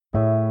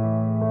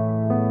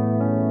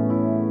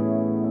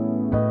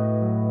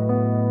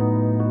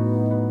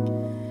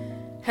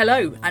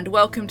Hello and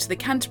welcome to the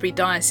Canterbury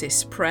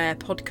Diocese Prayer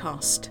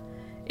Podcast.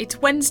 It's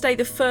Wednesday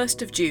the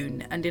 1st of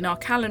June and in our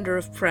calendar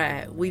of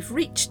prayer we've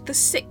reached the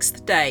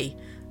 6th day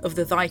of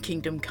the Thy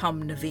Kingdom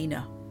Come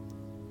Novena.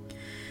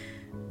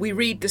 We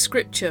read the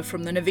scripture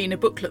from the Novena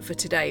booklet for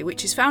today,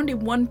 which is found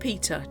in 1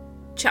 Peter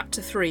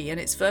chapter 3 and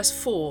it's verse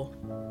 4.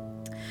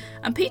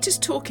 And Peter's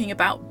talking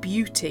about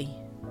beauty.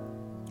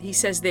 He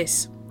says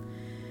this: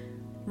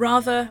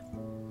 "Rather,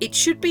 it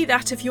should be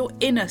that of your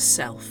inner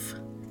self,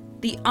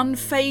 the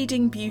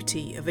unfading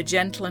beauty of a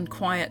gentle and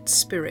quiet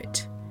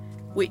spirit,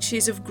 which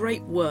is of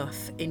great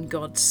worth in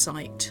God's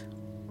sight."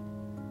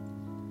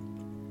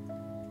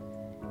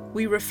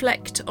 We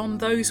reflect on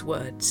those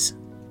words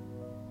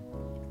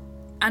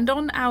and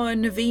on our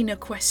novena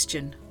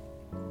question: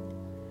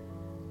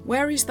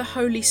 where is the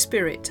Holy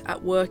Spirit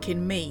at work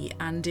in me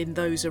and in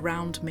those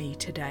around me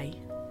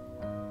today?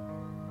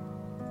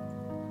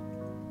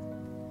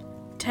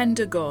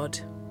 Tender God,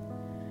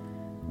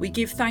 we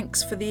give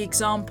thanks for the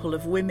example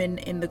of women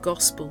in the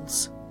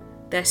Gospels,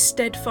 their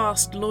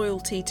steadfast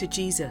loyalty to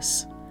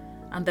Jesus,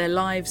 and their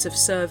lives of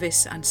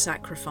service and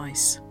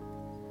sacrifice.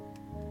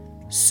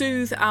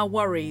 Soothe our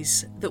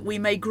worries that we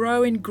may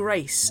grow in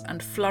grace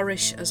and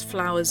flourish as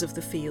flowers of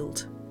the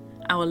field,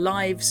 our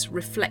lives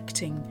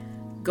reflecting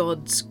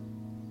God's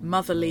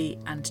motherly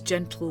and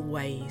gentle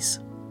ways.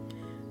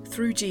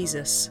 Through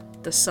Jesus,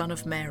 the Son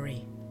of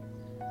Mary.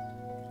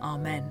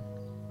 Amen.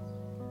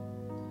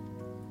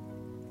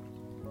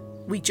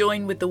 We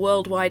join with the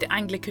Worldwide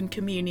Anglican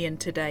Communion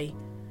today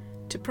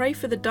to pray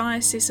for the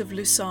Diocese of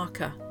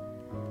Lusaka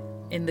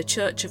in the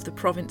Church of the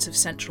Province of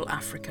Central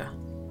Africa.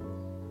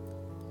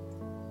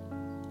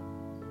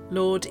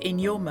 Lord, in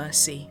your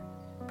mercy,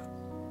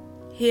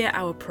 hear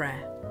our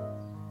prayer.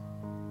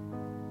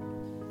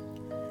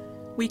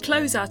 We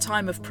close our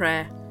time of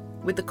prayer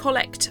with the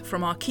collect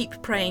from our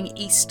Keep Praying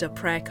Easter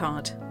prayer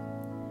card.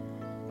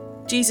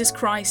 Jesus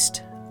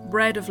Christ,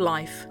 bread of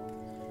life,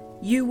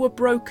 you were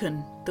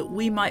broken that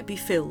we might be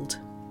filled.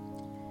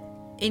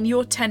 In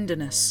your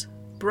tenderness,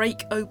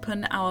 break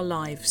open our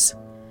lives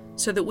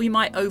so that we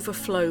might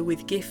overflow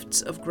with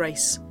gifts of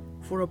grace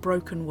for a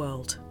broken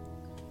world.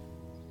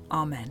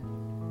 Amen.